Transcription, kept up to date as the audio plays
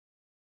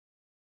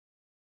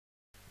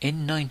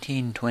In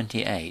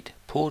 1928,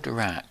 Paul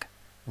Dirac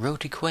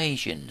wrote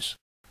equations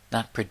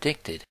that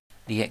predicted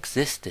the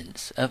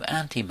existence of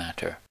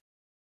antimatter.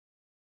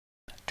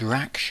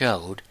 Dirac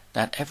showed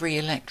that every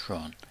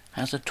electron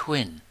has a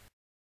twin,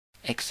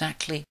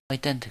 exactly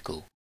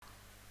identical,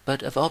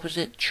 but of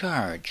opposite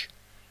charge.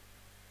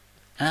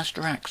 As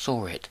Dirac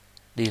saw it,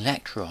 the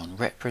electron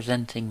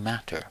representing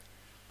matter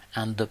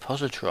and the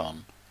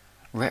positron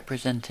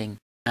representing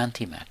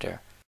antimatter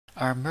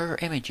are mirror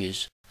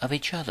images of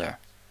each other.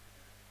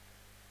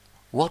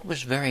 What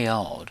was very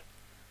odd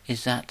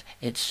is that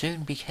it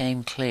soon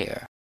became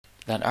clear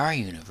that our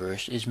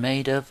universe is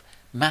made of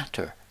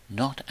matter,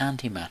 not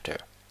antimatter.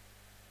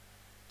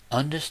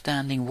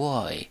 Understanding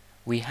why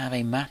we have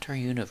a matter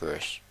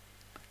universe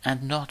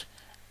and not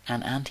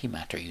an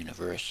antimatter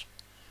universe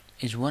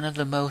is one of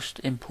the most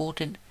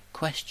important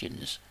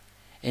questions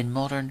in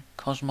modern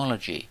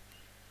cosmology,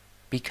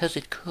 because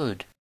it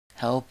could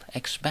help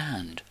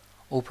expand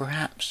or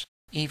perhaps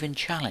even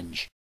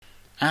challenge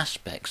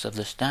aspects of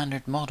the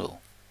Standard Model.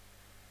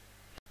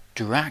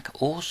 Dirac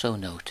also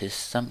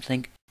noticed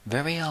something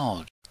very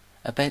odd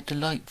about the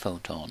light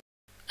photon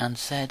and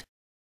said,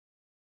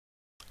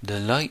 "The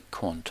light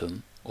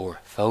quantum,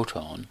 or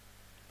photon,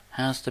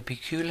 has the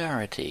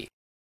peculiarity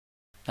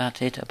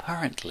that it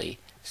apparently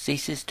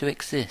ceases to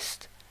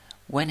exist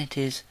when it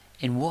is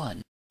in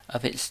one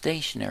of its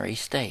stationary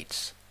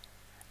states,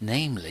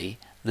 namely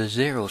the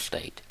zero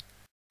state,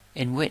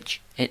 in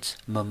which its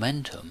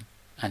momentum,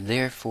 and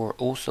therefore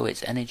also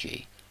its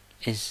energy,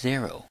 is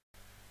zero.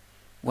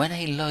 When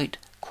a light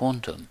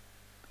quantum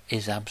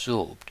is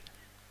absorbed,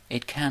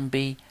 it can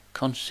be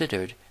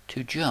considered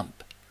to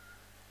jump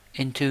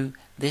into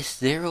this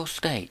zero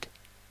state,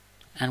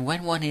 and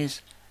when one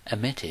is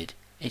emitted,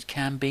 it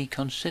can be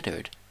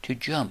considered to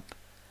jump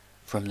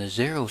from the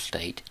zero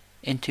state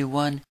into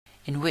one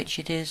in which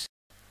it is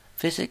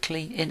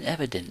physically in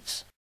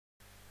evidence,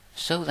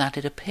 so that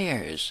it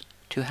appears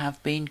to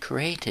have been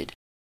created.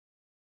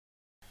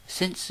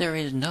 Since there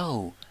is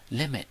no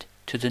limit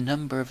to the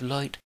number of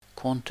light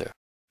quanta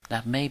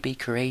that may be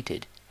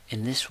created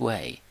in this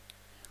way,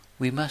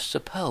 we must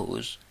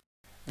suppose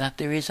that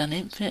there is an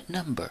infinite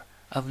number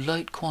of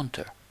light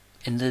quanta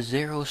in the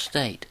zero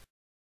state."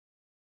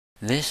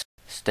 This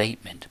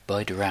statement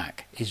by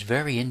Dirac is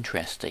very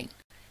interesting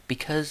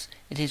because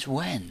it is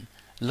when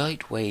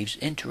light waves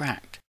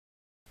interact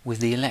with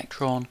the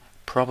electron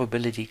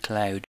probability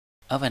cloud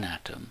of an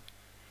atom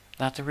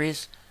that there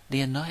is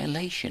the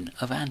annihilation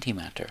of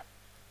antimatter.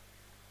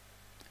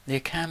 There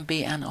can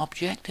be an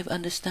objective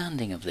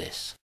understanding of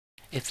this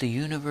if the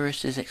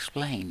universe is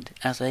explained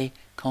as a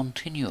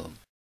continuum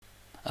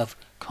of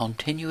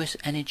continuous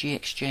energy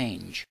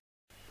exchange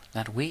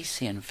that we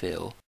see and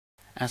feel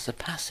as the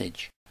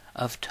passage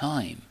of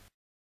time.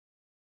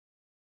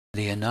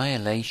 The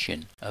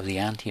annihilation of the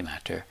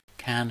antimatter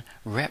can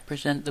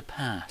represent the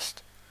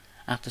past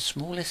at the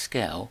smallest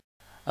scale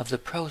of the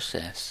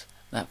process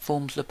that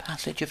forms the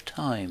passage of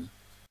time.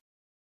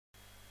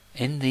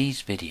 In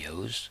these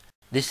videos,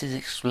 this is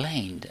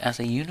explained as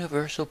a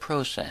universal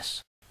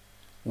process.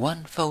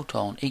 One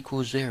photon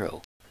equals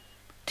zero,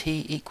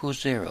 t equals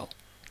zero,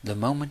 the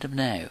moment of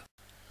now,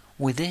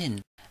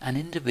 within an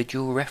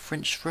individual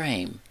reference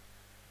frame.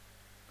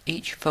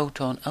 Each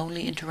photon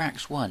only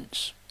interacts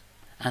once,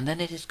 and then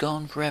it is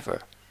gone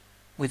forever,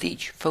 with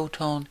each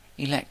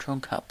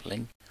photon-electron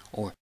coupling,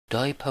 or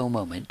dipole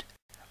moment,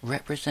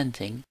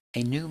 representing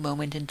a new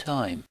moment in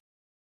time,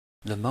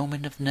 the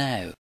moment of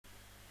now,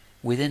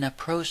 within a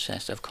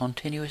process of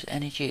continuous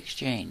energy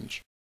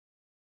exchange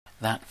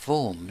that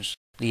forms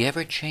the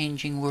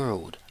ever-changing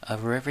world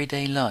of our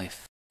everyday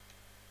life.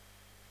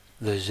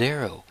 The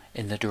zero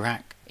in the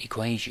Dirac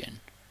equation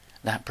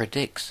that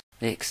predicts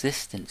the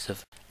existence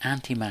of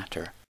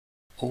antimatter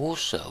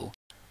also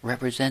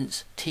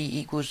represents t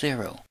equals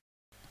zero,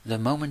 the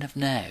moment of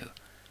now,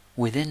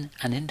 within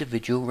an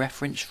individual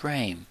reference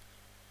frame.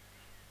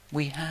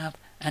 We have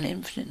an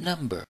infinite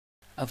number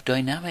of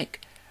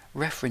dynamic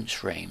reference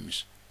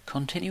frames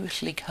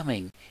continuously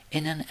coming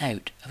in and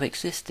out of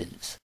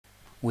existence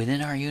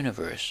within our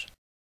universe.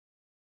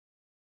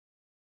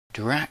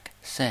 Dirac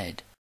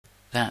said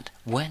that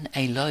when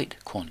a light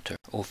quanta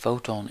or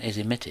photon is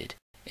emitted,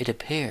 it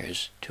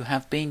appears to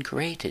have been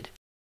created.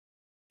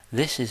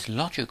 This is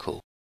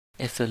logical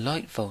if the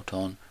light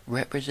photon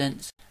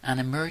represents an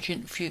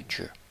emergent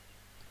future,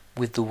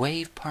 with the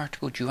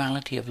wave-particle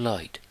duality of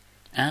light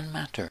and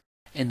matter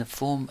in the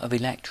form of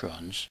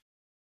electrons,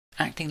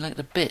 acting like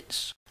the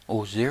bits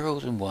or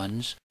zeros and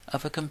ones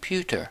of a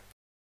computer.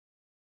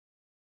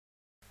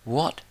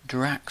 What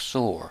Dirac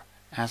saw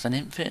as an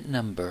infinite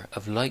number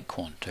of light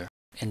quanta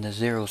in the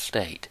zero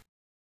state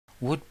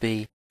would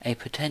be a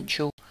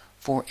potential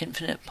for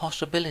infinite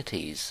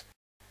possibilities,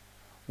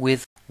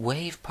 with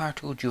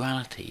wave-particle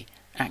duality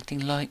acting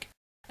like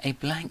a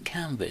blank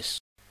canvas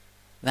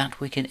that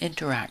we can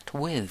interact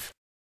with.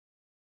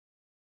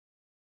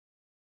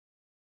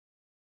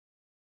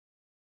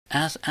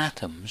 As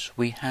atoms,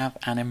 we have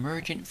an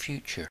emergent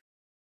future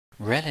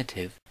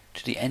relative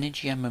to the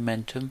energy and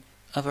momentum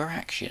of our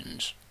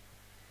actions.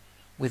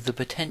 with the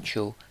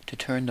potential to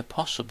turn the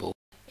possible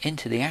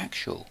into the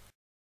actual.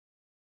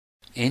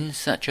 In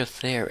such a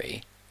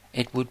theory,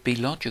 it would be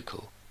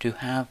logical to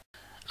have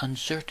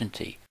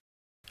uncertainty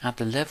at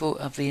the level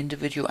of the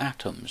individual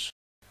atoms,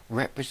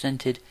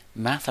 represented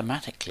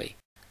mathematically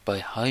by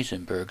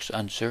Heisenberg's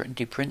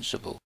uncertainty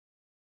principle.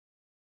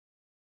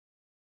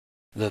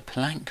 The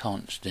Planck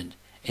constant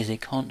is a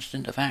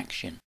constant of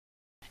action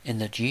in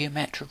the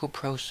geometrical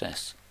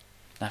process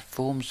that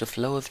forms the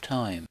flow of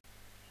time.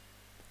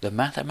 The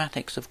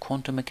mathematics of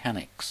quantum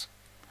mechanics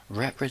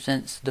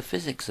represents the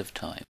physics of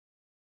time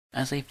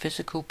as a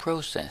physical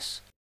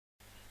process,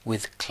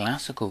 with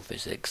classical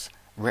physics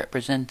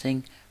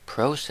representing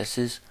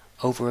processes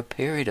over a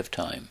period of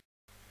time,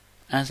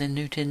 as in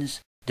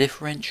Newton's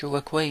differential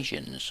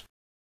equations.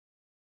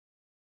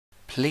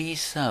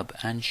 Please sub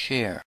and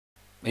share.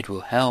 It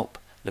will help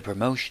the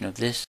promotion of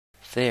this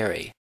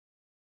theory.